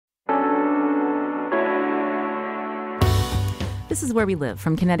This is Where We Live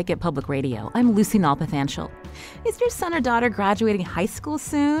from Connecticut Public Radio. I'm Lucy Nalpathanchel. Is your son or daughter graduating high school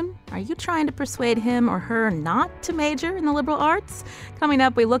soon? Are you trying to persuade him or her not to major in the liberal arts? Coming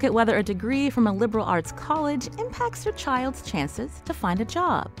up, we look at whether a degree from a liberal arts college impacts your child's chances to find a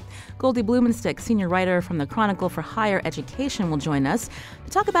job. Goldie Blumenstick, senior writer from the Chronicle for Higher Education, will join us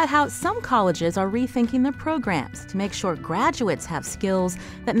to talk about how some colleges are rethinking their programs to make sure graduates have skills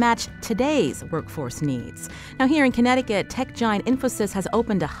that match today's workforce needs. Now, here in Connecticut, tech giant Infosys has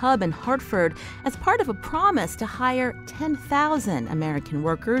opened a hub in Hartford as part of a promise to hire 10,000 American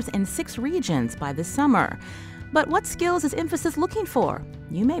workers in 6 regions by this summer. But what skills is Infosys looking for?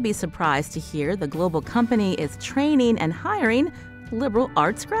 You may be surprised to hear the global company is training and hiring liberal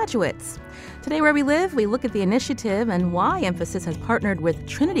arts graduates. Today, Where We Live, we look at the initiative and why Infosys has partnered with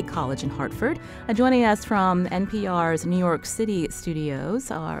Trinity College in Hartford. Joining us from NPR's New York City studios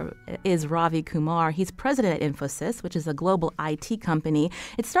is Ravi Kumar. He's president at Infosys, which is a global IT company.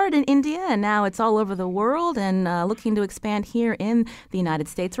 It started in India, and now it's all over the world and looking to expand here in the United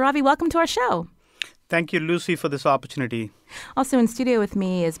States. Ravi, welcome to our show. Thank you, Lucy, for this opportunity. Also in studio with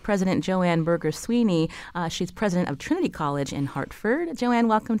me is President Joanne Berger-Sweeney. She's president of Trinity College in Hartford. Joanne,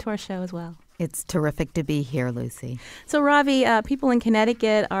 welcome to our show as well. It's terrific to be here, Lucy. So, Ravi, people in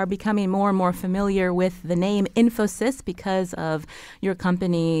Connecticut are becoming more and more familiar with the name Infosys because of your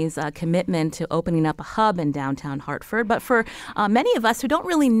company's commitment to opening up a hub in downtown Hartford. But for many of us who don't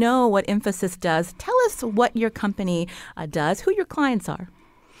really know what Infosys does, tell us what your company does, who your clients are.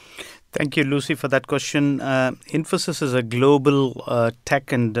 Thank you, Lucy, for that question. Infosys is a global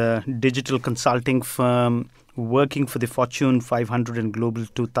tech and digital consulting firm working for the Fortune 500 and Global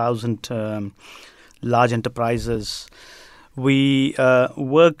 2000 large enterprises. We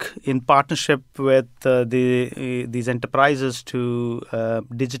work in partnership with these enterprises to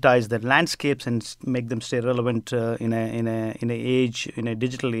digitize their landscapes and make them stay relevant in a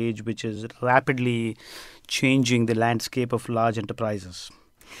digital age which is rapidly changing the landscape of large enterprises.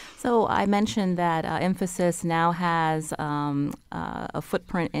 So I mentioned that Infosys now has a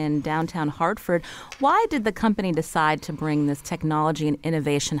footprint in downtown Hartford. Why did the company decide to bring this technology and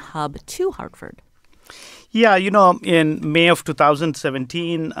innovation hub to Hartford? Yeah, in May of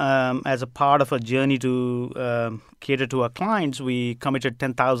 2017, as a part of a journey to cater to our clients, we committed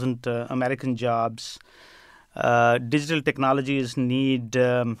 10,000 American jobs. Digital technologies need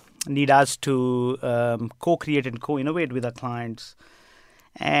us to co-create and co-innovate with our clients.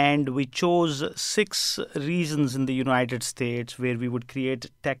 And we chose 6 regions in the United States where we would create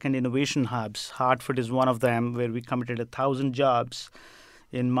tech and innovation hubs. Hartford is one of them, where we committed 1,000 jobs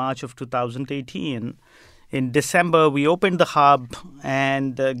in March of 2018. In December, we opened the hub,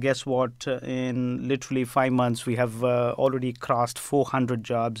 and guess what? In literally 5 months, we have already crossed 400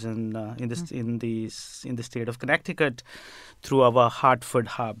 jobs in the state of Connecticut through our Hartford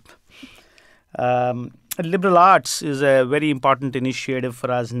hub. Liberal arts is a very important initiative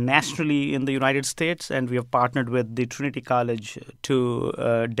for us nationally in the United States, and we have partnered with the Trinity College to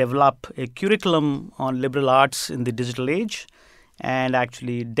develop a curriculum on liberal arts in the digital age and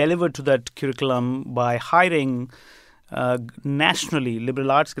actually deliver to that curriculum by hiring nationally liberal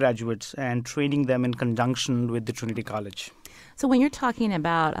arts graduates and training them in conjunction with the Trinity College. So when you're talking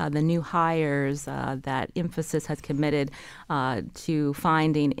about the new hires that Infosys has committed to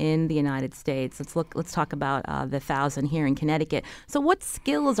finding in the United States, let's talk about the 1,000 here in Connecticut. So what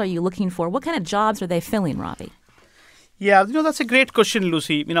skills are you looking for? What kind of jobs are they filling, Ravi? Yeah, that's a great question,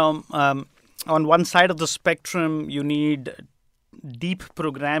 Lucy. On one side of the spectrum, you need deep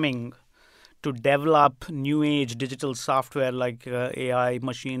programming to develop new age digital software like AI,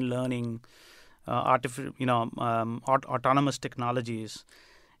 machine learning, autonomous technologies,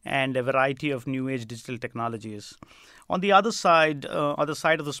 and a variety of new age digital technologies. On the other side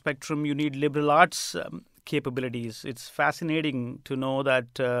of the spectrum, you need liberal arts capabilities. It's fascinating to know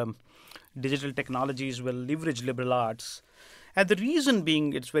that digital technologies will leverage liberal arts. And the reason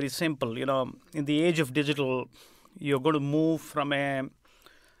being, it's very simple. In the age of digital, you're going to move from a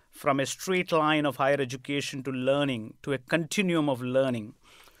straight line of higher education to learning to a continuum of learning.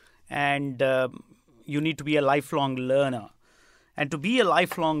 And you need to be a lifelong learner. And to be a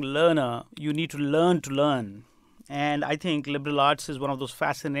lifelong learner, you need to learn. And I think liberal arts is one of those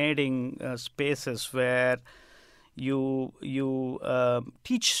fascinating spaces where you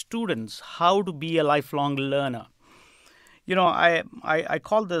teach students how to be a lifelong learner. I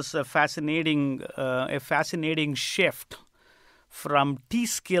call this a fascinating shift from T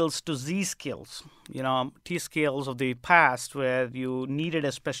skills to Z skills. T skills of the past where you needed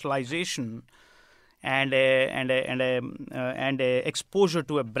a specialization and a exposure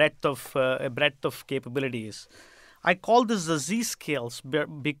to a breadth of capabilities. I call this the Z skills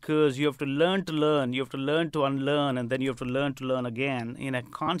because you have to learn to learn, you have to learn to unlearn, and then you have to learn again in a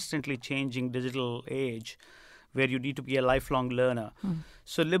constantly changing digital age where you need to be a lifelong learner.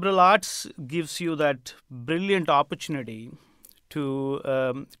 So liberal arts gives you that brilliant opportunity to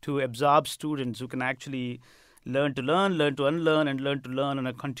absorb students who can actually learn to learn, learn to unlearn, and learn to learn on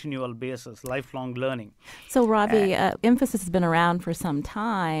a continual basis, lifelong learning. So, Ravi, Infosys has been around for some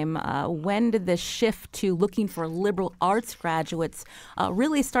time. When did this shift to looking for liberal arts graduates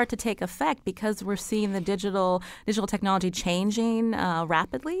really start to take effect? Because we're seeing the digital technology changing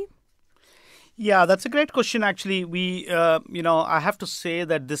rapidly? Yeah, that's a great question. Actually, I have to say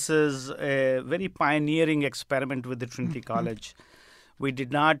that this is a very pioneering experiment with the Trinity College. We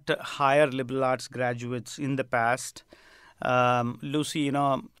did not hire liberal arts graduates in the past. Lucy,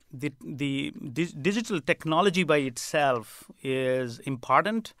 the digital technology by itself is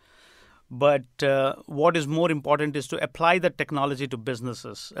important, but what is more important is to apply that technology to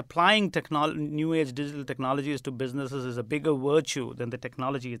businesses. Applying new age digital technologies to businesses is a bigger virtue than the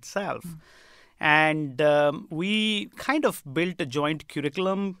technology itself. And we kind of built a joint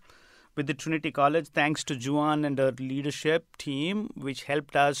curriculum with the Trinity College, thanks to Juan and her leadership team, which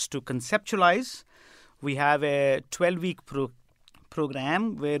helped us to conceptualize. We have a 12-week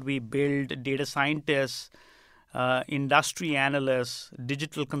program where we build data scientists, industry analysts,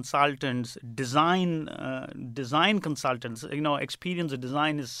 digital consultants, design consultants. Experience of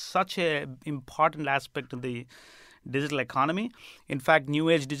design is such an important aspect of the digital economy. In fact, new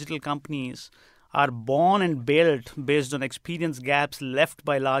age digital companies are born and built based on experience gaps left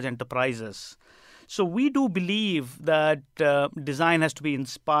by large enterprises. So we do believe that design has to be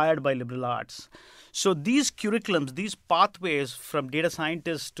inspired by liberal arts. So these curriculums, these pathways from data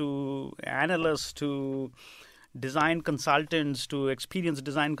scientists to analysts to design consultants to experienced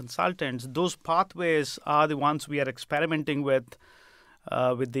design consultants, those pathways are the ones we are experimenting with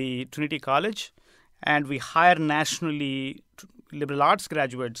the Trinity College. And we hire nationally liberal arts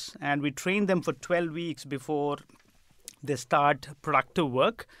graduates, and we train them for 12 weeks before they start productive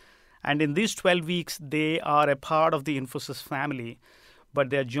work. And in these 12 weeks, they are a part of the Infosys family, but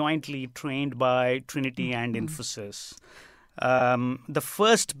they're jointly trained by Trinity and Infosys. The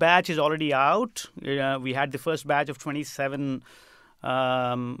first batch is already out. We had the first batch of 27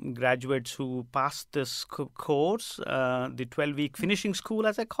 graduates who passed this course, the 12-week finishing school,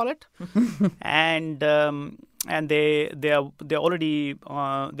 as I call it, and they're already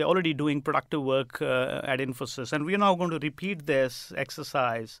doing productive work at Infosys, and we are now going to repeat this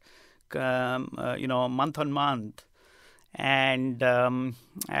exercise, month on month, and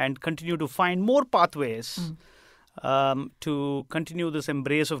continue to find more pathways. To continue this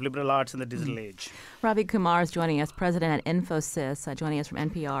embrace of liberal arts in the digital age. Ravi Kumar is joining us, president at Infosys, joining us from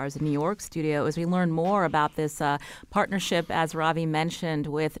NPR's New York studio as we learn more about this partnership, as Ravi mentioned,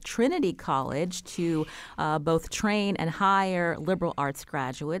 with Trinity College to both train and hire liberal arts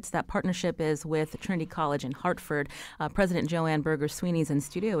graduates. That partnership is with Trinity College in Hartford. President Joanne Berger-Sweeney is in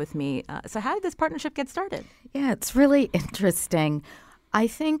studio with me. So how did this partnership get started? Yeah, it's really interesting. I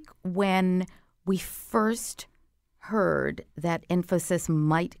think when we first heard that Infosys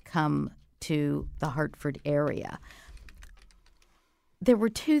might come to the Hartford area, there were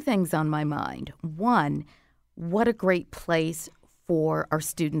two things on my mind. One, what a great place for our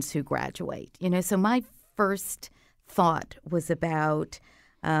students who graduate. So my first thought was about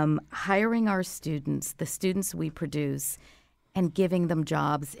hiring our students, the students we produce, and giving them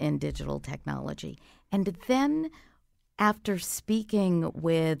jobs in digital technology. And then after speaking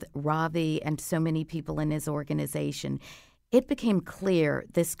with Ravi and so many people in his organization, it became clear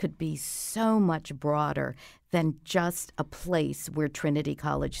this could be so much broader than just a place where Trinity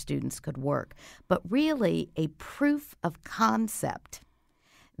College students could work, but really a proof of concept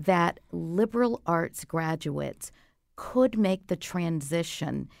that liberal arts graduates could make the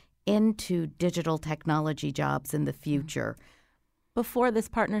transition into digital technology jobs in the future. Before this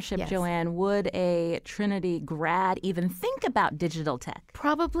partnership, Yes. Joanne, would a Trinity grad even think about digital tech?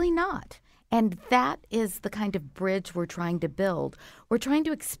 Probably not. And that is the kind of bridge we're trying to build. We're trying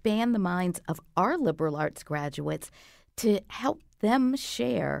to expand the minds of our liberal arts graduates to help them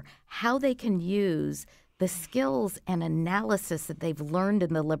share how they can use the skills and analysis that they've learned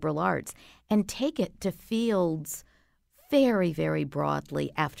in the liberal arts and take it to fields very, very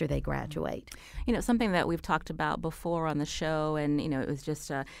broadly after they graduate. You know, something that we've talked about before on the show, and, you know, it was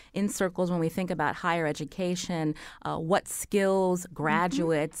just in circles when we think about higher education, what skills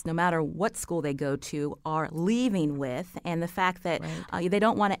graduates, no matter what school they go to, are leaving with, and the fact that they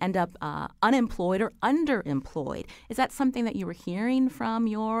don't want to end up unemployed or underemployed. Is that something that you were hearing from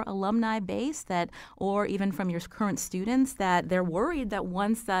your alumni base, that, or even from your current students, that they're worried that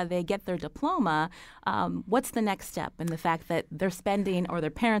once they get their diploma, what's the next step? And the fact that they're spending, or their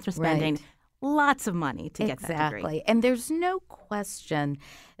parents are spending, lots of money to get that degree. Exactly. And there's no question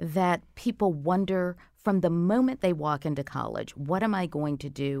that people wonder from the moment they walk into college, what am I going to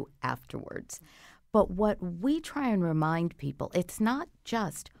do afterwards? But what we try and remind people, it's not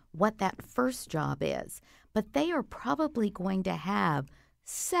just what that first job is, but they are probably going to have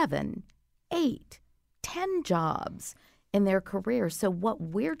 7, 8, 10 jobs in their career. So what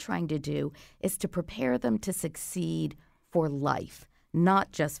we're trying to do is to prepare them to succeed for life,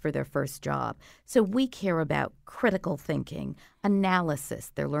 not just for their first job. So we care about critical thinking,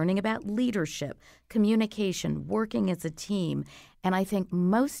 analysis. They're learning about leadership, communication, working as a team. And I think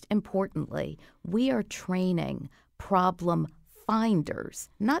most importantly, we are training problem finders,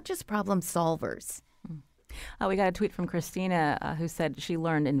 not just problem solvers. We got a tweet from Christina who said she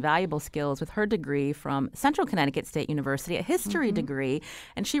learned invaluable skills with her degree from Central Connecticut State University, a history degree.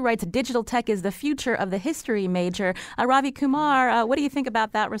 And she writes, digital tech is the future of the history major. Ravi Kumar, what do you think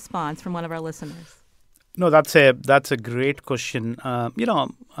about that response from one of our listeners? No, that's a great question.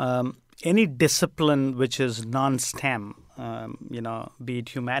 Any discipline which is non-STEM, be it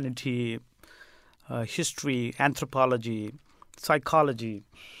humanity, history, anthropology, psychology,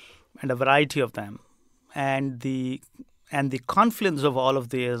 and a variety of them. And the confluence of all of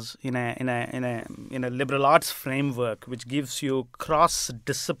these in a liberal arts framework, which gives you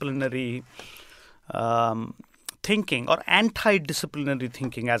cross-disciplinary thinking, or anti-disciplinary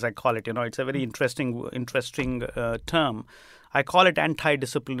thinking, as I call it. It's a very interesting term. I call it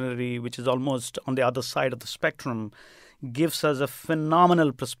anti-disciplinary, which is almost on the other side of the spectrum. Gives us a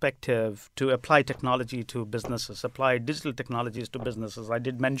phenomenal perspective to apply technology to businesses, apply digital technologies to businesses. I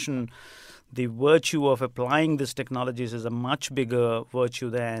did mention the virtue of applying these technologies is a much bigger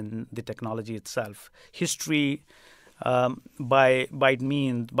virtue than the technology itself. History, by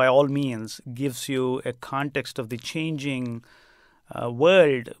all means, gives you a context of the changing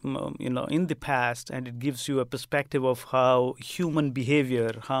world, in the past, and it gives you a perspective of how human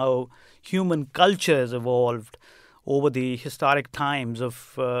behavior, how human culture has evolved over the historic times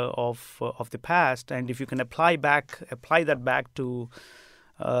of the past. And if you can apply that back to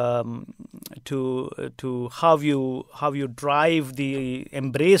how you drive the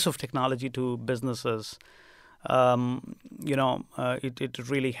embrace of technology to businesses, it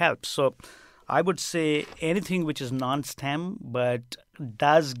really helps. So I would say anything which is non-STEM but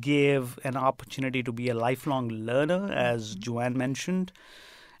does give an opportunity to be a lifelong learner, as Joanne mentioned.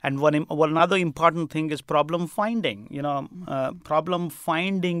 And one other important thing is problem finding. Problem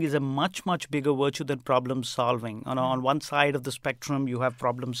finding is a much, much bigger virtue than problem solving. On one side of the spectrum, you have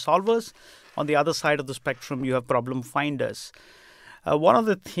problem solvers. On the other side of the spectrum, you have problem finders. One of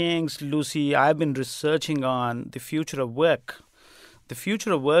the things, Lucy, I've been researching on the future of work. The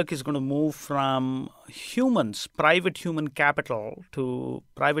future of work is going to move from humans, private human capital, to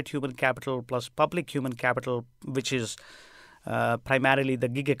private human capital plus public human capital, which is primarily the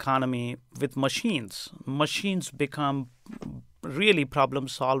gig economy, with machines. Machines become really problem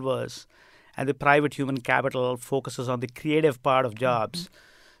solvers, and the private human capital focuses on the creative part of jobs.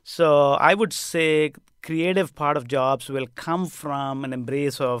 So I would say creative part of jobs will come from an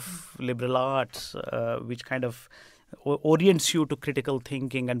embrace of liberal arts, which kind of orients you to critical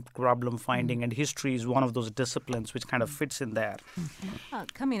thinking and problem finding, and history is one of those disciplines which kind of fits in there.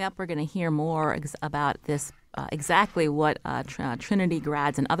 Coming up, we're going to hear more about this, exactly what Trinity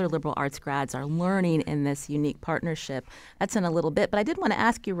grads and other liberal arts grads are learning in this unique partnership. That's in a little bit. But I did want to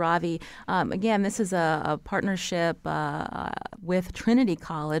ask you, Ravi, again, this is a partnership with Trinity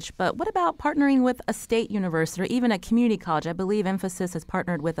College, but what about partnering with a state university or even a community college? I believe Infosys has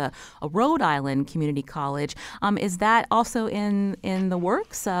partnered with a Rhode Island community college. Is that also in the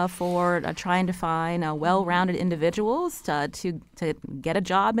works for trying to find well-rounded individuals to get a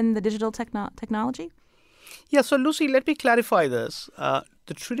job in the digital technology? Yeah, so Lucy, let me clarify this.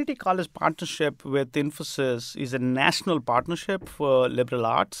 The Trinity College partnership with Infosys is a national partnership for liberal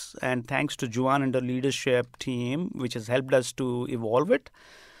arts, and thanks to Joanne and her leadership team, which has helped us to evolve it.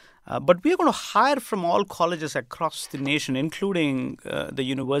 But we are going to hire from all colleges across the nation, including the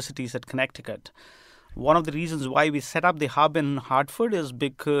universities at Connecticut. One of the reasons why we set up the hub in Hartford is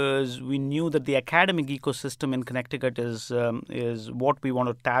because we knew that the academic ecosystem in Connecticut is what we want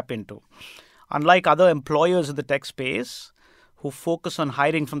to tap into. Unlike other employers in the tech space who focus on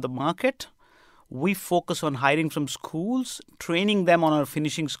hiring from the market, we focus on hiring from schools, training them on our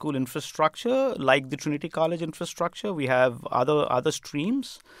finishing school infrastructure, like the Trinity College infrastructure. We have other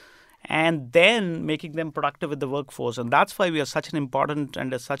streams, and then making them productive with the workforce. And that's why we are such an important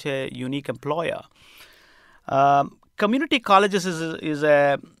and such a unique employer. Community colleges is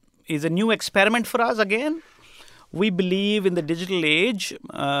a new experiment for us again. We believe in the digital age,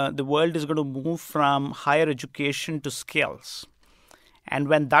 the world is going to move from higher education to skills. And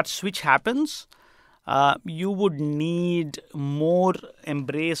when that switch happens, you would need more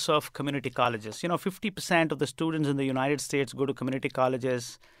embrace of community colleges. 50% of the students in the United States go to community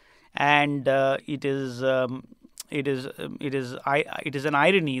colleges, and it is an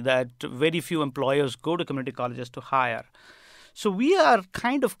irony that very few employers go to community colleges to hire. So we are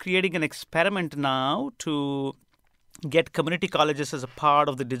kind of creating an experiment now to get community colleges as a part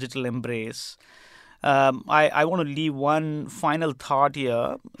of the digital embrace. I want to leave one final thought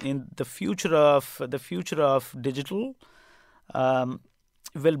here. In the future of digital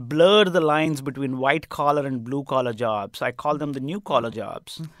will blur the lines between white collar and blue collar jobs. I call them the new collar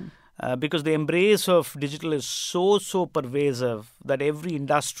jobs. Because the embrace of digital is so pervasive that every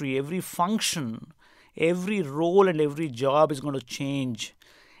industry, every function, every role and every job is going to change.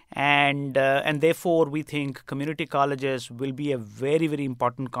 And therefore, we think community colleges will be a very, very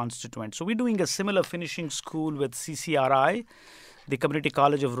important constituent. So we're doing a similar finishing school with CCRI, the Community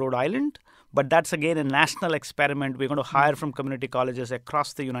College of Rhode Island. But that's, again, a national experiment. We're going to hire from community colleges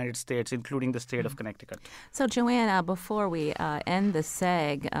across the United States, including the state of Connecticut. So, Joanne, before we end the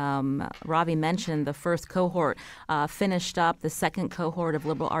seg, Ravi mentioned the first cohort finished up, the second cohort of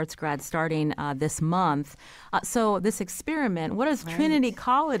liberal arts grads starting this month. So this experiment, what is Trinity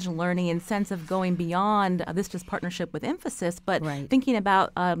College learning in sense of going beyond this just partnership with Infosys, but thinking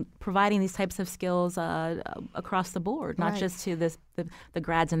about providing these types of skills across the board, not just to the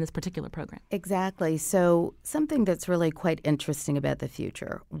grads in this particular program? Exactly. So something that's really quite interesting about the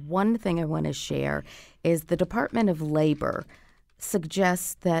future. One thing I want to share is the Department of Labor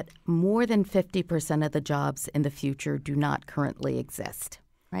suggests that more than 50% of the jobs in the future do not currently exist,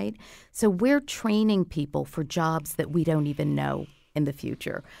 right? So we're training people for jobs that we don't even know in the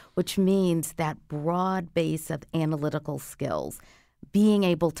future, which means that broad base of analytical skills, being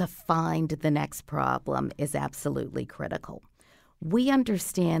able to find the next problem is absolutely critical. We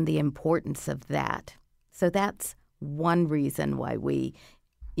understand the importance of that. So that's one reason why we,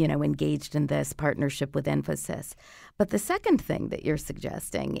 engaged in this partnership with Infosys. But the second thing that you're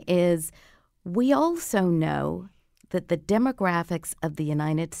suggesting is we also know that the demographics of the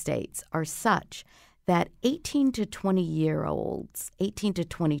United States are such that 18 to 22-year-olds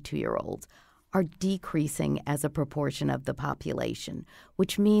are decreasing as a proportion of the population,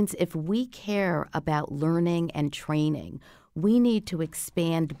 which means if we care about learning and training, we need to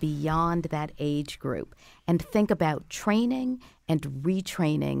expand beyond that age group and think about training and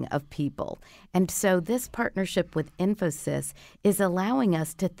retraining of people. And so this partnership with Infosys is allowing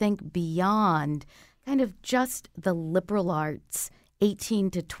us to think beyond kind of just the liberal arts 18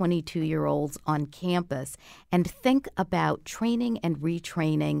 to 22-year-olds on campus and think about training and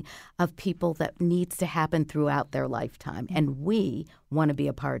retraining of people that needs to happen throughout their lifetime. And we want to be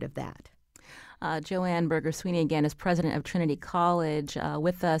a part of that. Joanne Berger-Sweeney, again, is president of Trinity College.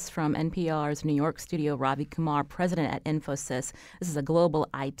 With us from NPR's New York studio, Ravi Kumar, president at Infosys. This is a global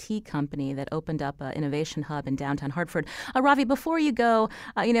IT company that opened up an innovation hub in downtown Hartford. Ravi, before you go,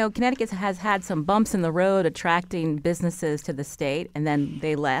 Connecticut has had some bumps in the road attracting businesses to the state, and then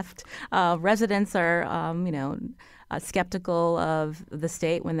they left. Residents are, skeptical of the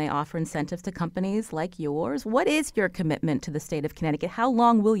state when they offer incentives to companies like yours. What is your commitment to the state of Connecticut? How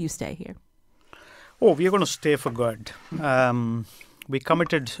long will you stay here? Oh, we are going to stay for good. We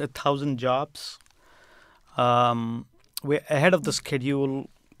committed 1,000 jobs. We're ahead of the schedule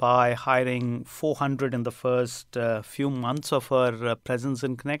by hiring 400 in the first few months of our presence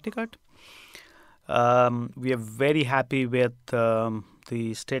in Connecticut. We are very happy with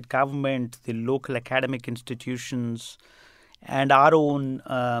the state government, the local academic institutions, and our own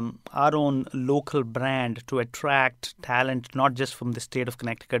local brand to attract talent, not just from the state of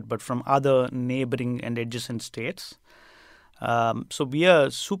Connecticut, but from other neighboring and adjacent states. So we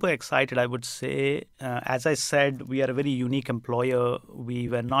are super excited, I would say. As I said, we are a very unique employer. We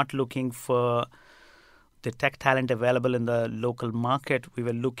were not looking for the tech talent available in the local market. We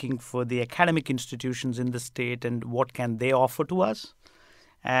were looking for the academic institutions in the state and what can they offer to us.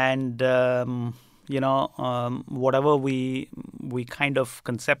 And whatever we kind of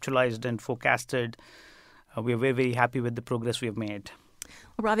conceptualized and forecasted, we are very, very happy with the progress we have made.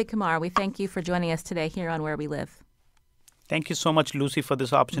 Well, Ravi Kumar, we thank you for joining us today here on Where We Live. Thank you so much, Lucy, for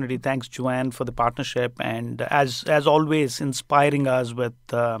this opportunity. Thanks, Joanne, for the partnership, and as always, inspiring us with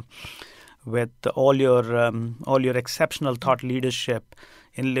all your exceptional thought leadership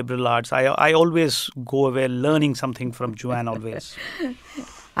in liberal arts. I always go away learning something from Joanne. Always.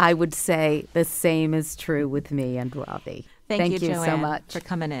 I would say the same is true with me and Ravi. Thank you, Joanne, so much for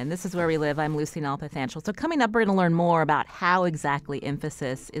coming in. This is Where We Live. I'm Lucy Nalpathanchel. So coming up, we're going to learn more about how exactly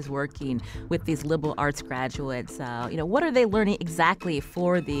Infosys is working with these liberal arts graduates. What are they learning exactly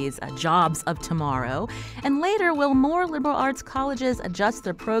for these jobs of tomorrow? And later, will more liberal arts colleges adjust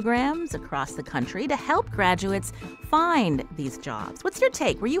their programs across the country to help graduates find these jobs? What's your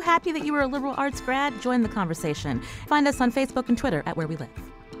take? Were you happy that you were a liberal arts grad? Join the conversation. Find us on Facebook and Twitter at Where We Live.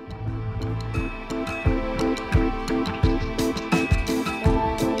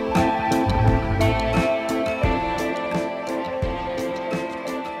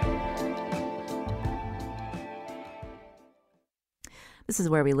 This is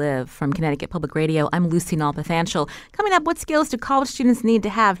Where We Live from Connecticut Public Radio. I'm Lucy Nalpathanchel. Coming up, what skills do college students need to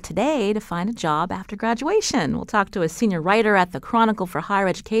have today to find a job after graduation? We'll talk to a senior writer at the Chronicle for Higher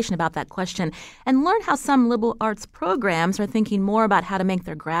Education about that question and learn how some liberal arts programs are thinking more about how to make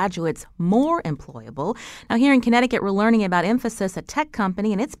their graduates more employable. Now, here in Connecticut, we're learning about Infosys, a tech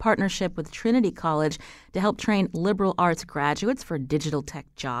company, and its partnership with Trinity College to help train liberal arts graduates for digital tech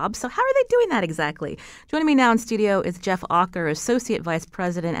jobs. So how are they doing that exactly? Joining me now in studio is Jeff Ocker, Associate Vice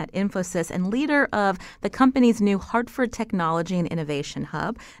President at Infosys and leader of the company's new Hartford Technology and Innovation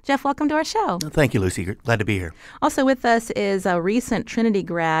Hub. Jeff, welcome to our show. Thank you, Lucy. Glad to be here. Also with us is a recent Trinity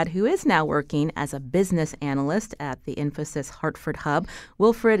grad who is now working as a business analyst at the Infosys Hartford Hub,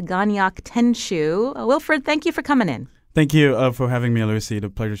 Wilfred Gagnac-Tenshu. Wilfred, thank you for coming in. Thank you for having me, Lucy. The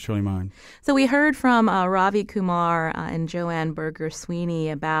pleasure is truly mine. So we heard from Ravi Kumar and Joanne Berger-Sweeney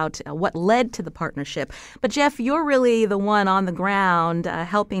about what led to the partnership. But Jeff, you're really the one on the ground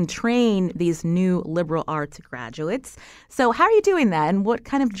helping train these new liberal arts graduates. So how are you doing that, and what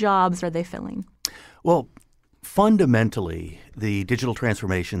kind of jobs are they filling? Well, fundamentally, the digital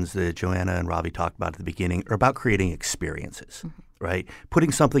transformations that Joanna and Ravi talked about at the beginning are about creating experiences. Mm-hmm. Right?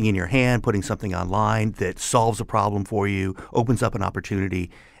 Putting something in your hand, putting something online that solves a problem for you, opens up an opportunity.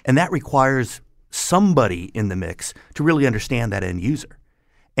 And that requires somebody in the mix to really understand that end user.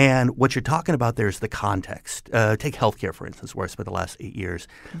 And what you're talking about there is the context. Take healthcare, for instance, where I spent the last 8 years.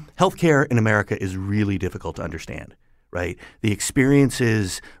 Healthcare in America is really difficult to understand, right? The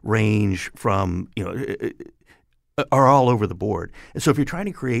experiences range from, are all over the board. And so if you're trying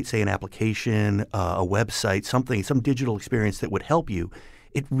to create, say, an application, a website, some digital experience that would help you,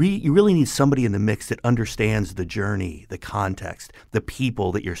 you really need somebody in the mix that understands the journey, the context, the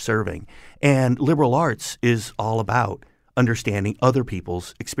people that you're serving. And liberal arts is all about understanding other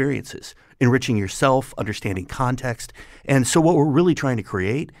people's experiences, enriching yourself, understanding context. And so what we're really trying to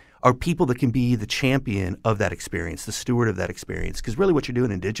create are people that can be the champion of that experience, the steward of that experience. Because really what you're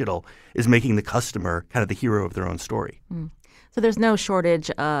doing in digital is making the customer kind of the hero of their own story. Mm. So there's no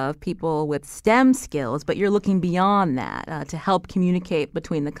shortage of people with STEM skills, but you're looking beyond that to help communicate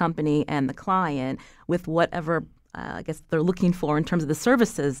between the company and the client with whatever I guess they're looking for in terms of the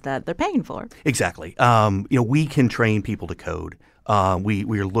services that they're paying for. Exactly. We can train people to code.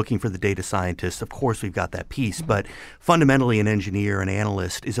 We are looking for the data scientists. Of course, we've got that piece. Mm-hmm. But fundamentally, an engineer, an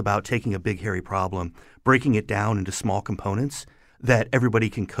analyst is about taking a big, hairy problem, breaking it down into small components that everybody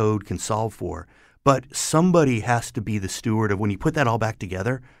can code, can solve for. But somebody has to be the steward of when you put that all back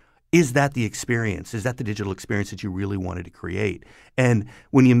together. Is that the experience? Is that the digital experience that you really wanted to create? And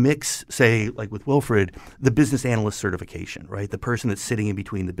when you mix, say, like with Wilfred, the business analyst certification, right? The person that's sitting in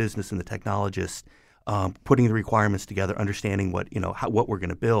between the business and the technologist, putting the requirements together, understanding what we're going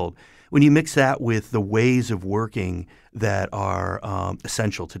to build. When you mix that with the ways of working that are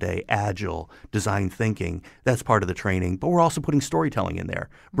essential today, agile, design thinking, that's part of the training. But we're also putting storytelling in there,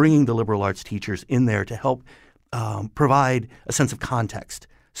 bringing the liberal arts teachers in there to help provide a sense of context.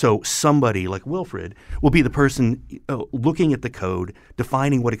 So somebody like Wilfred will be the person looking at the code,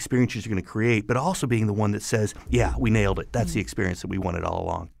 defining what experiences you're going to create, but also being the one that says, yeah, we nailed it. That's the experience that we wanted all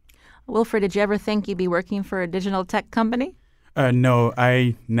along. Wilfred, did you ever think you'd be working for a digital tech company? No,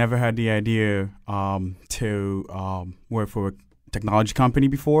 I never had the idea to work for a technology company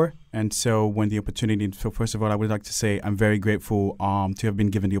before. And so when the opportunity, so first of all, I would like to say I'm very grateful to have been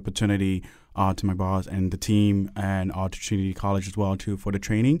given the opportunity to my boss and the team and to Trinity College as well too for the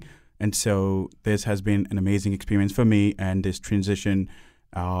training. And so this has been an amazing experience for me, and this transition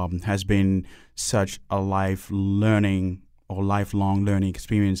has been such a lifelong learning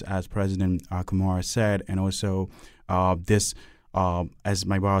experience, as President Kumar said, and also this, as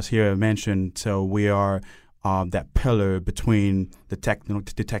my boss here mentioned, so we are that pillar between the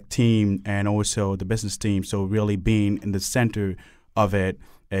tech team and also the business team. So really being in the center of it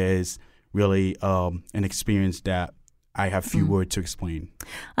is really an experience that I have few words to explain.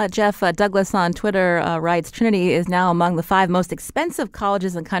 Jeff, Douglas on Twitter writes, Trinity is now among the 5 most expensive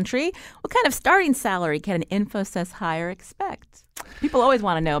colleges in the country. What kind of starting salary can an Infosys hire expect? People always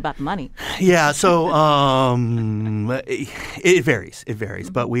want to know about the money. Yeah, so it varies. It varies,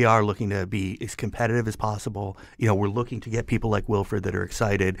 but we are looking to be as competitive as possible. We're looking to get people like Wilfred that are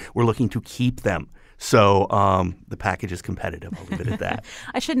excited. We're looking to keep them. So the package is competitive. I'll leave it at that.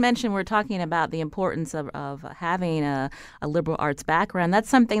 I should mention we're talking about the importance of having a liberal arts background.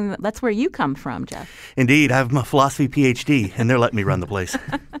 That's where you come from, Jeff. Indeed. I have my philosophy PhD, and they're letting me run the place.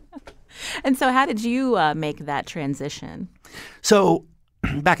 And so how did you make that transition? So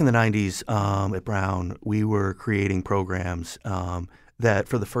back in the 90s at Brown, we were creating programs that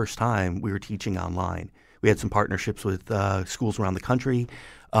for the first time we were teaching online. We had some partnerships with schools around the country.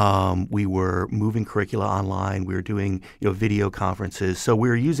 We were moving curricula online. We were doing video conferences. So we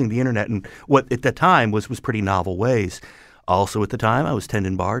were using the internet in what at the time was pretty novel ways. Also at the time, I was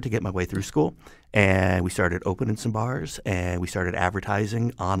tending bar to get my way through school. And we started opening some bars and we started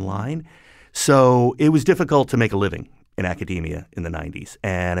advertising online. So it was difficult to make a living in academia in the 90s.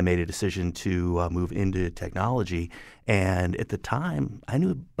 And I made a decision to move into technology. And at the time, I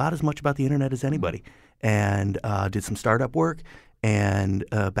knew about as much about the internet as anybody and did some startup work and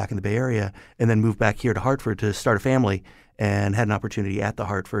back in the Bay Area, and then moved back here to Hartford to start a family and had an opportunity at the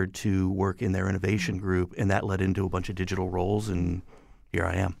Hartford to work in their innovation group, and that led into a bunch of digital roles, and here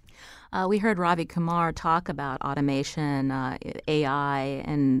I am. We heard Ravi Kumar talk about automation, AI,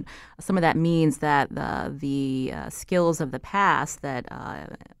 and some of that means that the skills of the past that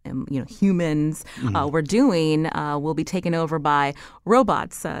humans were doing will be taken over by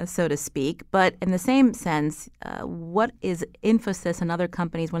robots, so to speak. But in the same sense, what is Infosys and other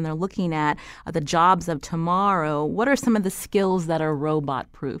companies when they're looking at the jobs of tomorrow? What are some of the skills that are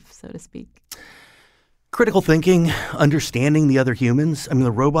robot-proof, so to speak? Critical thinking, understanding the other humans. I mean,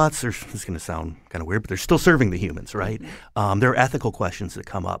 the robots, this is going to sound kind of weird, but they're still serving the humans, right? There are ethical questions that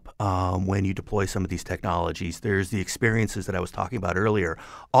come up when you deploy some of these technologies. There's the experiences that I was talking about earlier.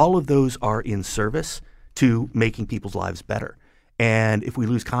 All of those are in service to making people's lives better. And if we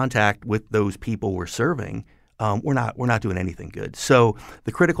lose contact with those people we're serving, we're not doing anything good. So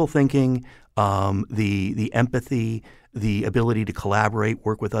the critical thinking, the empathy, the ability to collaborate,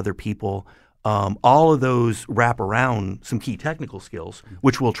 work with other people, all of those wrap around some key technical skills,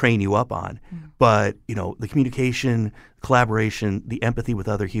 which we'll train you up on. But, the communication, collaboration, the empathy with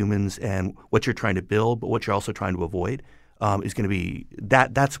other humans and what you're trying to build, but what you're also trying to avoid is going to be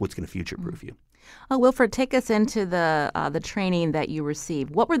that's what's going to future-proof you. Wilfred, take us into the training that you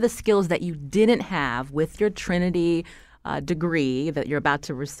received. What were the skills that you didn't have with your Trinity degree that you're about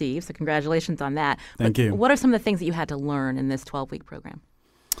to receive? So congratulations on that. Thank you. What are some of the things that you had to learn in this 12-week program?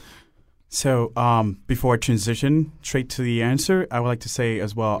 So before I transition straight to the answer, I would like to say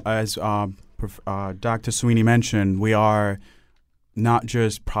as well, as Dr. Sweeney mentioned, we are not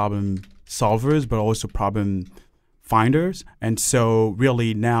just problem solvers, but also problem finders. And so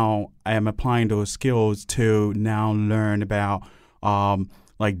really now I am applying those skills to now learn about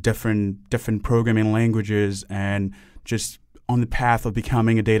different programming languages and just on the path of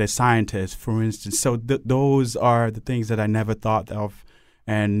becoming a data scientist, for instance. So those are the things that I never thought of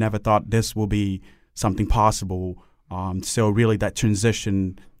and never thought this will be something possible. So really that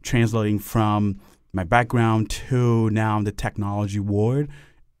transition, translating from my background to now the technology world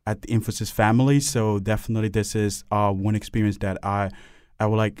at the Infosys family. So definitely this is one experience that I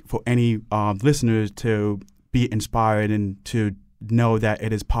would like for any listeners to be inspired and to know that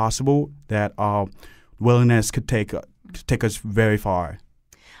it is possible, that willingness could take us very far.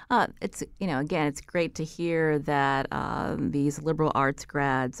 It's again, it's great to hear that these liberal arts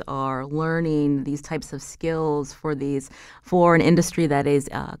grads are learning these types of skills for an industry that is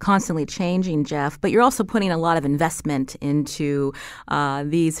constantly changing, Jeff. But you're also putting a lot of investment into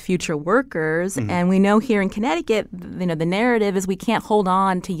these future workers, and we know here in Connecticut, the narrative is we can't hold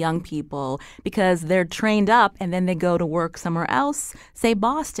on to young people because they're trained up and then they go to work somewhere else, say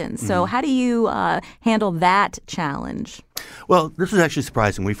Boston. So how do you handle that challenge? Well, this is actually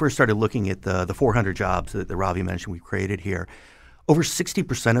surprising. When we first started looking at the 400 jobs that Ravi mentioned we've created here, over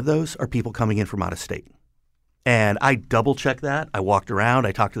 60% of those are people coming in from out of state. And I double-checked that. I walked around.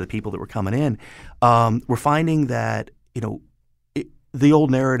 I talked to the people that were coming in. We're finding that, the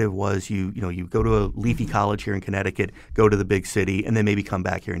old narrative was you go to a leafy college here in Connecticut, go to the big city, and then maybe come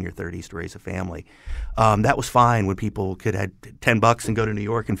back here in your 30s to raise a family. That was fine when people could have $10 and go to New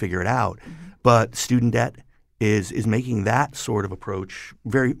York and figure it out. But student debt is making that sort of approach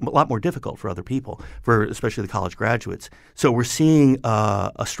a lot more difficult for other people, for especially the college graduates. So we're seeing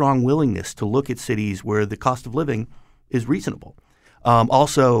a strong willingness to look at cities where the cost of living is reasonable.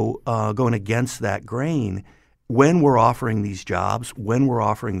 Also, going against that grain, when we're offering these jobs, when we're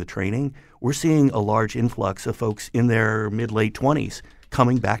offering the training, we're seeing a large influx of folks in their mid-late 20s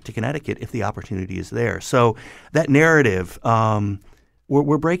coming back to Connecticut if the opportunity is there. So that narrative,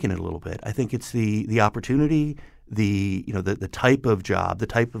 we're breaking it a little bit. I think it's the opportunity, the type of job, the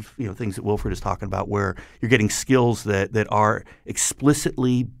type of things that Wilfred is talking about, where you're getting skills that are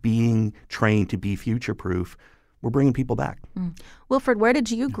explicitly being trained to be future-proof. We're bringing people back. Wilfred, where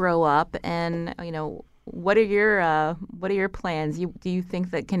did you grow up, and what are your plans? Do you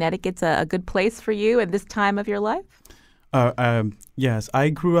think that Connecticut's a good place for you at this time of your life? Yes, I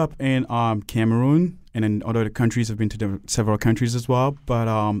grew up in Cameroon, and in other countries. I've been to several countries as well.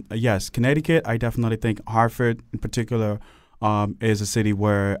 But yes, Connecticut, I definitely think Hartford in particular is a city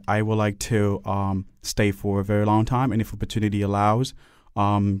where I would like to stay for a very long time, and if opportunity allows,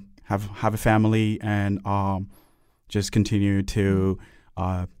 have a family and just continue to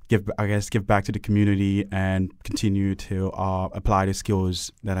give back to the community and continue to apply the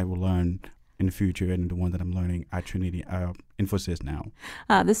skills that I will learn in the future and the one that I'm learning at Trinity Infosys now.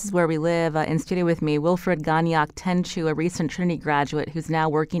 This is where we live. In studio with me, Wilfred Gagnac-Tenchu, a recent Trinity graduate who's now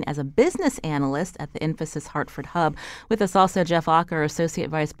working as a business analyst at the Infosys Hartford Hub. With us also Jeff Ocker, Associate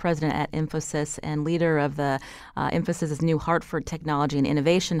Vice President at Infosys and leader of the Infosys' new Hartford Technology and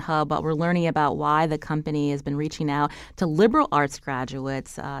Innovation Hub. We're learning about why the company has been reaching out to liberal arts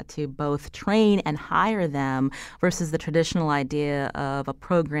graduates to both train and hire them versus the traditional idea of a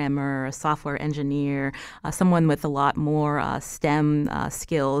programmer, a software engineer, someone with a lot more STEM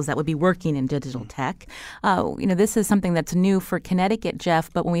skills that would be working in digital tech. This is something that's new for Connecticut,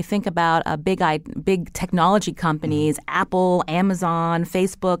 Jeff, but when we think about big technology companies, Apple, Amazon,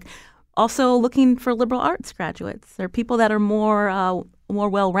 Facebook, also looking for liberal arts graduates. They're people that are more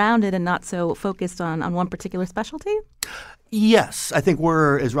well-rounded and not so focused on one particular specialty? Yes, I think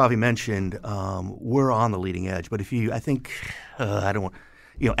we're, as Ravi mentioned, we're on the leading edge. But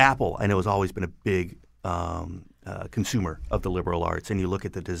Apple, I know, has always been a big consumer of the liberal arts, and you look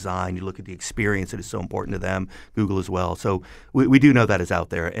at the design, you look at the experience that is so important to them, Google as well. So we do know that is out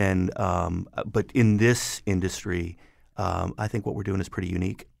there. And but in this industry, I think what we're doing is pretty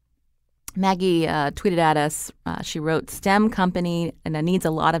unique. Maggie tweeted at us, she wrote, STEM company and needs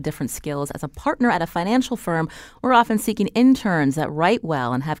a lot of different skills. As a partner at a financial firm, we're often seeking interns that write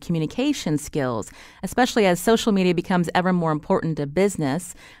well and have communication skills, especially as social media becomes ever more important to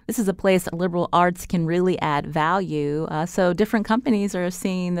business. This is a place that liberal arts can really add value. So different companies are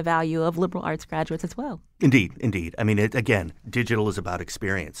seeing the value of liberal arts graduates as well. Indeed. I mean, again, digital is about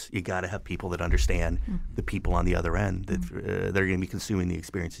experience. You got to have people that understand the people on the other end that they're going to be consuming the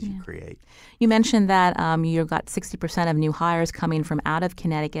experiences you create. You mentioned that you've got 60% of new hires coming from out of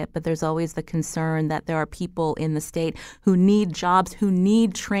Connecticut, but there's always the concern that there are people in the state who need jobs, who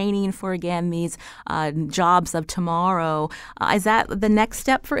need training for, again, these jobs of tomorrow. Is that the next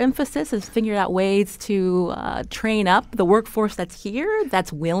step for Infosys, is figuring out ways to train up the workforce that's here,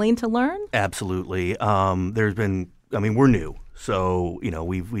 that's willing to learn? Absolutely. We're new. So,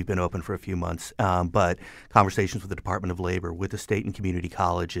 we've been open for a few months, but conversations with the Department of Labor, with the state and community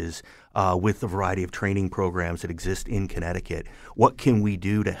colleges, with the variety of training programs that exist in Connecticut. What can we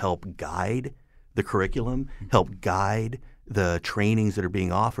do to help guide the curriculum, help guide the trainings that are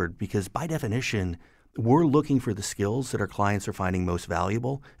being offered? Because by definition, we're looking for the skills that our clients are finding most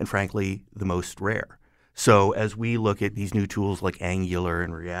valuable and, frankly, the most rare. So as we look at these new tools like Angular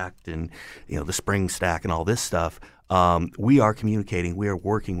and React and the Spring Stack and all this stuff, we are communicating, we are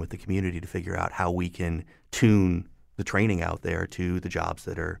working with the community to figure out how we can tune the training out there to the jobs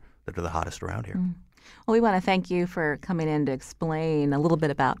that are the hottest around here. Well, we want to thank you for coming in to explain a little bit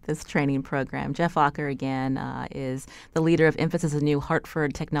about this training program. Jeff Ocker, again, is the leader of Infosys' new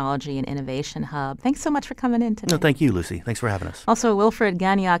Hartford Technology and Innovation Hub. Thanks so much for coming in today. No, thank you, Lucy. Thanks for having us. Also, Wilfred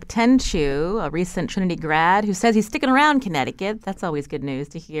Gagnac-Tenchu, a recent Trinity grad who says he's sticking around Connecticut. That's always good news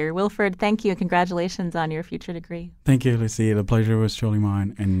to hear. Wilfred, thank you and congratulations on your future degree. Thank you, Lucy. The pleasure was truly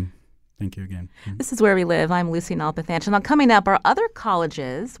mine. And Thank you again. This is Where We Live. I'm Lucy Nalpathanchil. Now, coming up are other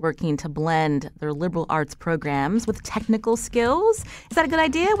colleges working to blend their liberal arts programs with technical skills. Is that a good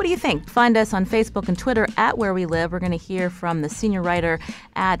idea? What do you think? Find us on Facebook and Twitter at Where We Live. We're going to hear from the senior writer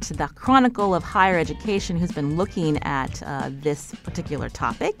at the Chronicle of Higher Education who's been looking at this particular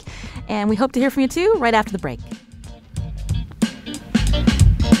topic. And we hope to hear from you, too, right after the break.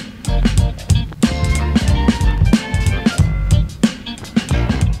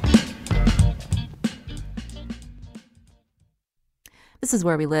 This is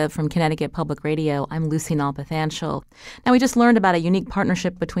Where We Live from Connecticut Public Radio. I'm Lucy Nalpathanchil. Now, we just learned about a unique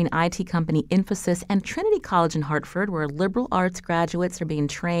partnership between IT company Infosys and Trinity College in Hartford, where liberal arts graduates are being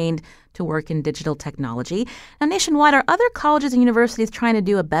trained to work in digital technology. Now, nationwide, are other colleges and universities trying to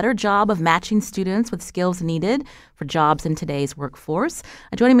do a better job of matching students with skills needed for jobs in today's workforce?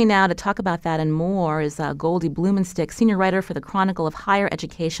 Joining me now to talk about that and more is Goldie Blumenstick, senior writer for the Chronicle of Higher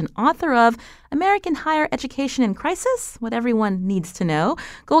Education, author of American Higher Education in Crisis, What Everyone Needs to Know.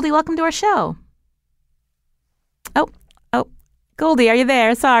 Goldie, welcome to our show. Oh, Goldie, are you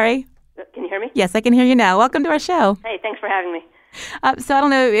there? Sorry. Can you hear me? Yes, I can hear you now. Welcome to our show. Hey, thanks for having me. So I don't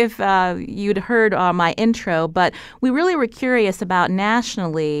know if you'd heard my intro, but we really were curious about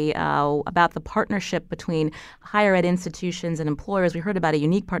nationally about the partnership between higher ed institutions and employers. We heard about a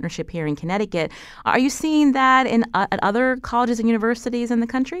unique partnership here in Connecticut. Are you seeing that at other colleges and universities in the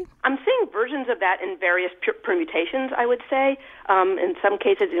country? I'm seeing versions of that in various permutations, I would say. In some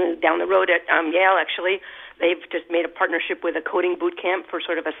cases, down the road at Yale, actually, they've just made a partnership with a coding boot camp for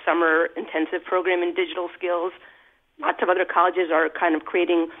sort of a summer intensive program in digital skills. Lots of other colleges are kind of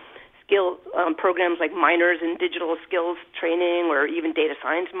creating skill programs like minors in digital skills training or even data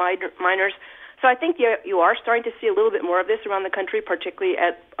science minors. So I think you are starting to see a little bit more of this around the country, particularly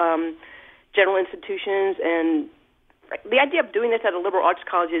at general institutions. And the idea of doing this at a liberal arts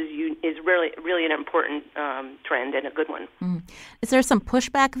college is really an important trend and a good one. Mm. Is there some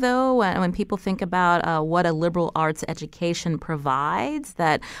pushback, though, when people think about what a liberal arts education provides,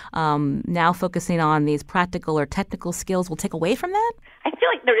 that now focusing on these practical or technical skills will take away from that? I feel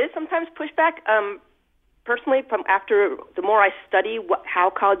like there is sometimes pushback. Personally, the more I study how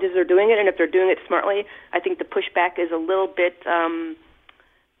colleges are doing it and if they're doing it smartly, I think the pushback is a little bit...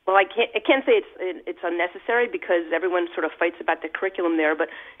 Well, I can't say it's unnecessary because everyone sort of fights about the curriculum there. But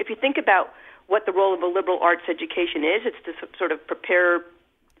if you think about what the role of a liberal arts education is, it's to sort of prepare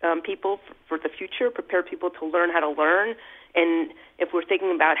people for the future, prepare people to learn how to learn. And if we're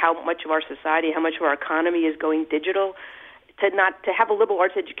thinking about how much of our society, how much of our economy is going digital, to have a liberal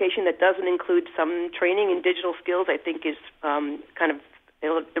arts education that doesn't include some training in digital skills, I think is kind of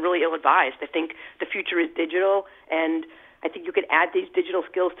really ill-advised. I think the future is digital, and I think you could add these digital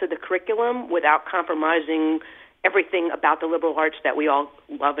skills to the curriculum without compromising everything about the liberal arts that we all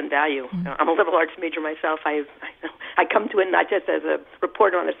love and value. Mm-hmm. I'm a liberal arts major myself. I come to it not just as a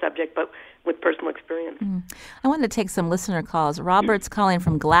reporter on a subject, but with personal experience. Mm-hmm. I wanted to take some listener calls. Robert's calling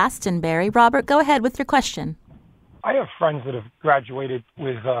from Glastonbury. Robert, go ahead with your question. I have friends that have graduated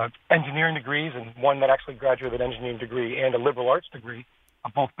with engineering degrees and one that actually graduated with an engineering degree and a liberal arts degree,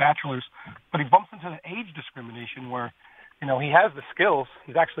 both bachelors, but he bumps into the age discrimination where he has the skills.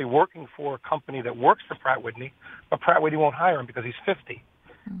 He's actually working for a company that works for Pratt & Whitney, but Pratt & Whitney won't hire him because he's 50.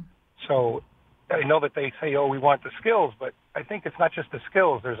 So I know that they say, we want the skills, but I think it's not just the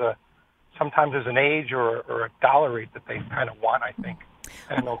skills. Sometimes there's an age or a dollar rate that they kind of want, I think.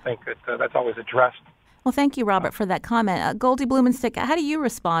 And I don't think that that's always addressed. Well, thank you, Robert, for that comment. Goldie Blumenstick, how do you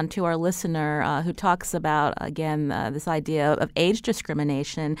respond to our listener who talks about, again, this idea of age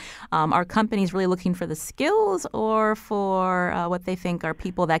discrimination? Are companies really looking for the skills or for what they think are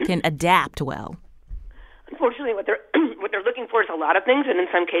people that can adapt well? Unfortunately, what they're looking for is a lot of things, and in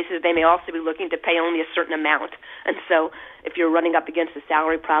some cases they may also be looking to pay only a certain amount. And so if you're running up against a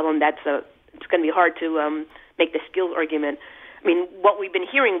salary problem, it's going to be hard to make the skills argument. I mean, what we've been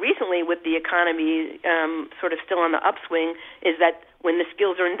hearing recently with the economy sort of still on the upswing is that when the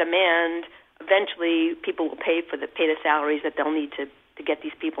skills are in demand, eventually people will pay the salaries that they'll need to get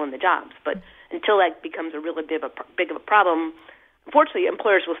these people in the jobs. But until that becomes a really big of a problem, unfortunately,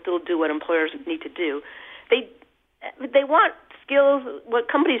 employers will still do what employers need to do. They want skills. What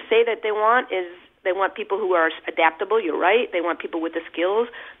companies say that they want is they want people who are adaptable. You're right. They want people with the skills.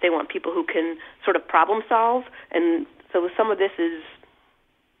 They want people who can sort of problem solve. And so some of this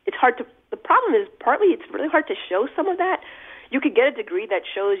it's hard to, the problem is partly it's really hard to show some of that. You could get a degree that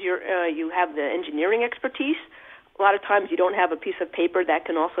shows you have the engineering expertise. A lot of times you don't have a piece of paper that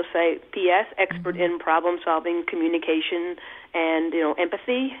can also say, P.S., expert in problem solving, communication, and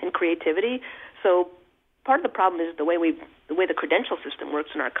empathy and creativity. So part of the problem is the way the credential system works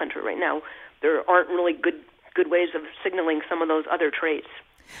in our country right now. There aren't really good ways of signaling some of those other traits.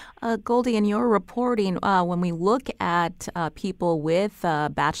 Goldie, in your reporting, when we look at people with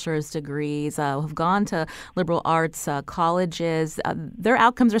bachelor's degrees who've gone to liberal arts colleges, their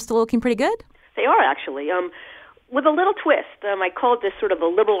outcomes are still looking pretty good? They are, actually. With a little twist, I call it this sort of a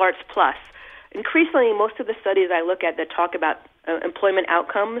liberal arts plus. Increasingly, most of the studies I look at that talk about employment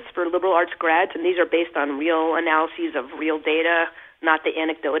outcomes for liberal arts grads, and these are based on real analyses of real data, not the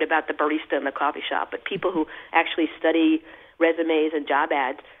anecdote about the barista in the coffee shop, but people who actually study resumes and job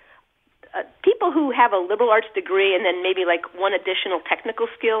ads. People who have a liberal arts degree and then maybe like one additional technical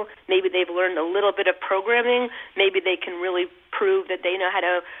skill, maybe they've learned a little bit of programming, maybe they can really prove that they know how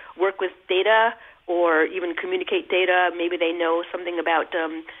to work with data or even communicate data, maybe they know something about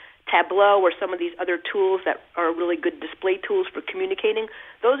Tableau or some of these other tools that are really good display tools for communicating.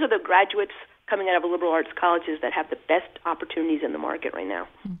 Those are the graduates coming out of liberal arts colleges that have the best opportunities in the market right now.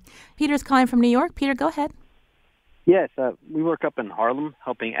 Peter's calling from New York. Peter, go ahead. Yes, we work up in Harlem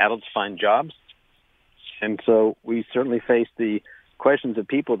helping adults find jobs. And so we certainly face the questions of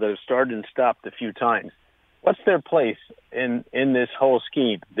people that have started and stopped a few times. What's their place in this whole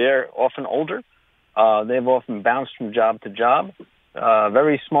scheme? They're often older. They've often bounced from job to job,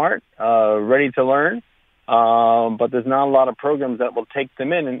 very smart, ready to learn. But there's not a lot of programs that will take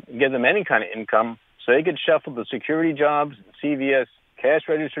them in and give them any kind of income. So they get shuffled to security jobs, CVS, cash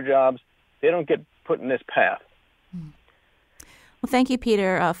register jobs. They don't get put in this path. Well, thank you,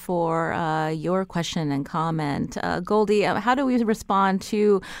 Peter, for your question and comment. Goldie, how do we respond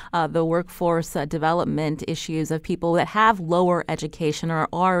to the workforce development issues of people that have lower education or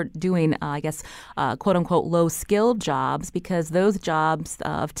are doing, quote-unquote, low-skilled jobs, because those jobs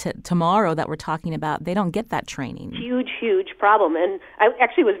of tomorrow that we're talking about, they don't get that training? Huge problem. And I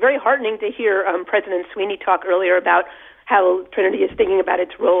actually was very heartening to hear President Sweeney talk earlier about how Trinity is thinking about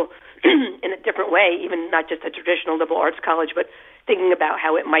its role in a different way, even not just a traditional liberal arts college, but thinking about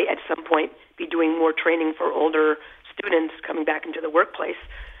how it might at some point be doing more training for older students coming back into the workplace.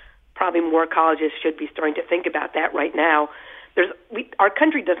 Probably more colleges should be starting to think about that right now. Our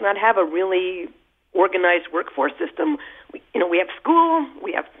country does not have a really organized workforce system. We have school,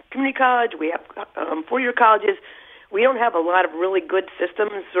 we have community college, we have four-year colleges. We don't have a lot of really good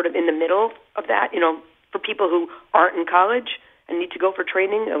systems sort of in the middle of that, for people who aren't in college and need to go for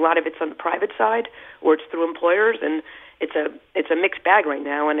training. A lot of it's on the private side or it's through employers, and it's a mixed bag right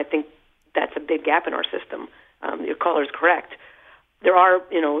now, and I think that's a big gap in our system. Your caller is correct. There are,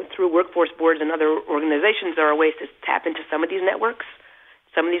 through workforce boards and other organizations, there are ways to tap into some of these networks,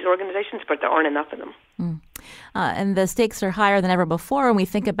 some of these organizations, but there aren't enough of them. And the stakes are higher than ever before when we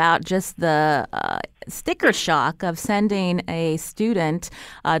think about just the sticker shock of sending a student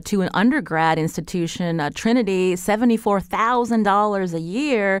to an undergrad institution, Trinity, $74,000 a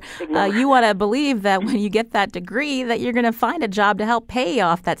year. You want to believe that when you get that degree that you're going to find a job to help pay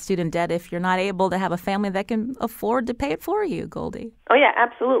off that student debt if you're not able to have a family that can afford to pay it for you, Goldie. Oh, yeah,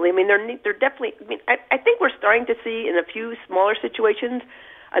 absolutely. I mean, they're definitely, I think we're starting to see in a few smaller situations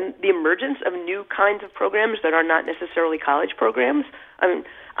the emergence of new kinds of programs that are not necessarily college programs.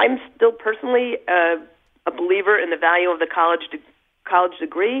 I'm still personally a believer in the value of the college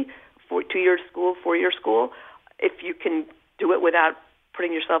degree, 2-year school, 4-year school, if you can do it without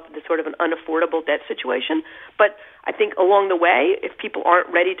putting yourself into sort of an unaffordable debt situation. But I think along the way, if people aren't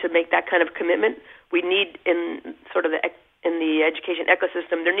ready to make that kind of commitment, we need in the education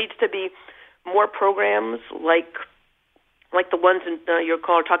ecosystem, there needs to be more programs like the ones your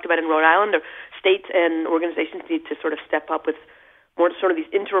caller talked about in Rhode Island. The states and organizations need to sort of step up with more sort of these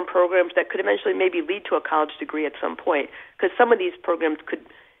interim programs that could eventually maybe lead to a college degree at some point. Because some of these programs could,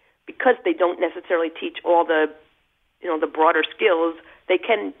 because they don't necessarily teach all the broader skills, they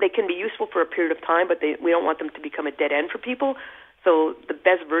can be useful for a period of time, but we don't want them to become a dead end for people. So the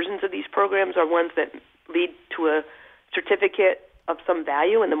best versions of these programs are ones that lead to a certificate of some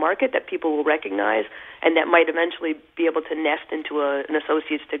value in the market that people will recognize, and that might eventually be able to nest into an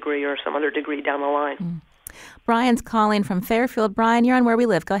associate's degree or some other degree down the line. Brian's calling from Fairfield. Brian, you're on Where We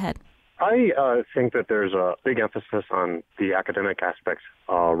Live. Go ahead. I think that there's a big emphasis on the academic aspects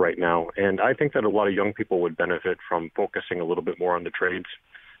right now, and I think that a lot of young people would benefit from focusing a little bit more on the trades.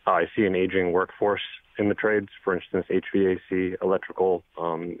 I see an aging workforce in the trades, for instance, HVAC, electrical,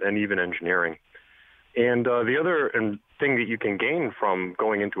 and even engineering. And the other thing that you can gain from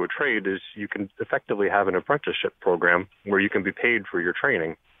going into a trade is you can effectively have an apprenticeship program where you can be paid for your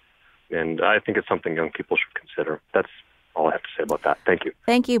training. And I think it's something young people should consider. That's all I have to say about that. Thank you.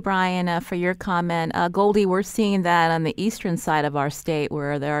 Thank you, Brian, for your comment. Goldie, we're seeing that on the eastern side of our state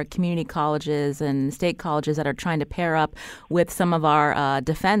where there are community colleges and state colleges that are trying to pair up with some of our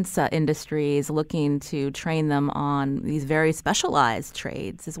defense industries, looking to train them on these very specialized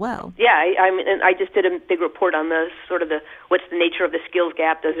trades as well. Yeah, I mean, I just did a big report on the sort of what's the nature of the skills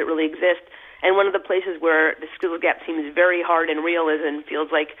gap? Does it really exist? And one of the places where the skills gap seems very hard and real is in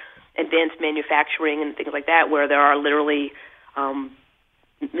fields like advanced manufacturing and things like that, where there are literally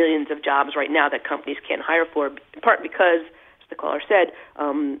millions of jobs right now that companies can't hire for, in part because, as the caller said,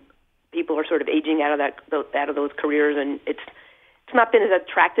 people are sort of aging out of those careers, and it's not been as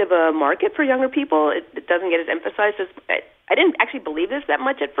attractive a market for younger people. It doesn't get as emphasized as I didn't actually believe this that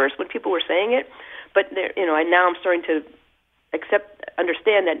much at first when people were saying it, but now I'm starting to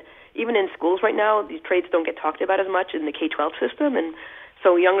understand that even in schools right now, these trades don't get talked about as much in the K-12 system, and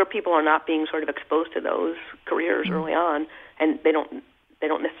so younger people are not being sort of exposed to those careers early on, and they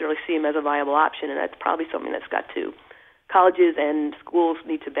don't necessarily see them as a viable option, and that's probably something that's got to colleges and schools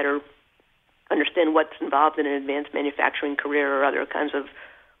need to better understand what's involved in an advanced manufacturing career or other kinds of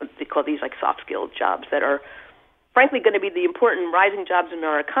what they call these like soft skilled jobs that are frankly going to be the important rising jobs in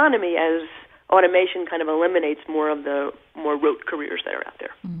our economy as automation kind of eliminates more of the more rote careers that are out there.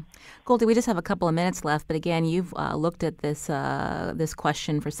 Goldie, we just have a couple of minutes left, but again, you've looked at this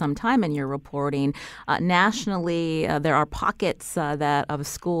question for some time in your reporting. Nationally, there are pockets of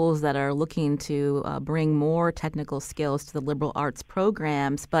schools that are looking to bring more technical skills to the liberal arts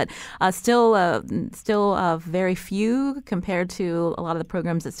programs, but still very few compared to a lot of the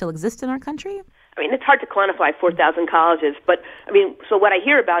programs that still exist in our country. I mean, it's hard to quantify 4,000 colleges, but I mean, so what I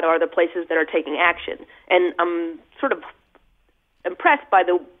hear about are the places that are taking action, and I'm sort of impressed by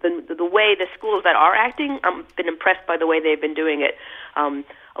the way the schools that are acting. I've been impressed by the way they've been doing it.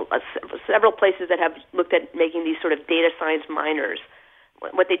 Several places that have looked at making these sort of data science minors.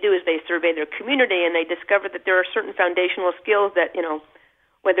 What they do is they survey their community, and they discover that there are certain foundational skills that,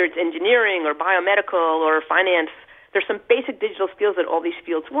 whether it's engineering or biomedical or finance, there's some basic digital skills that all these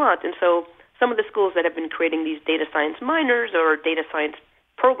fields want, and so some of the schools that have been creating these data science minors or data science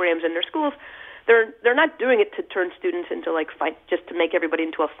programs in their schools, they're not doing it to turn students into just to make everybody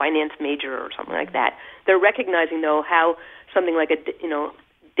into a finance major or something like that. They're recognizing though how something like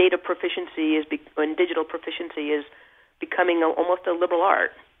data proficiency and digital proficiency is becoming almost a liberal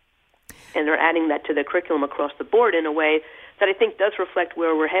art, and they're adding that to the curriculum across the board in a way that I think does reflect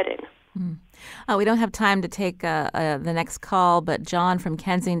where we're heading. We don't have time to take the next call, but John from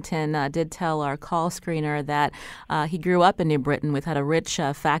Kensington did tell our call screener that he grew up in New Britain. We've had a rich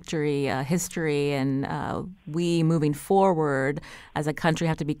factory history, and we, moving forward as a country,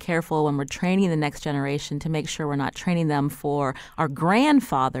 have to be careful when we're training the next generation to make sure we're not training them for our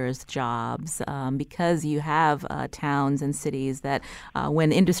grandfathers' jobs, because you have towns and cities that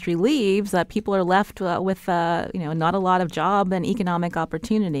when industry leaves, people are left with not a lot of job and economic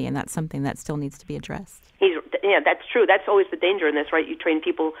opportunity, and that's something that still needs to be addressed. That's true. That's always the danger in this, right? You train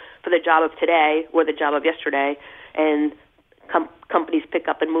people for the job of today or the job of yesterday, and companies pick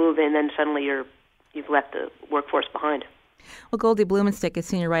up and move, and then suddenly you've left the workforce behind. Well, Goldie Blumenstick is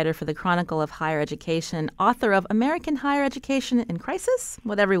senior writer for the Chronicle of Higher Education, author of American Higher Education in Crisis,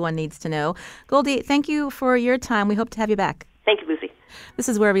 What Everyone Needs to Know. Goldie, thank you for your time. We hope to have you back. Thank you, Lucy. This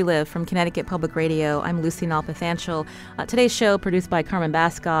is Where We Live from Connecticut Public Radio. I'm Lucy Nalpathanchel. Today's show produced by Carmen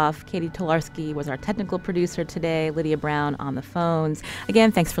Baskoff. Katie Tolarski was our technical producer today. Lydia Brown on the phones.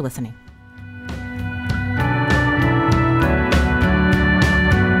 Again, thanks for listening.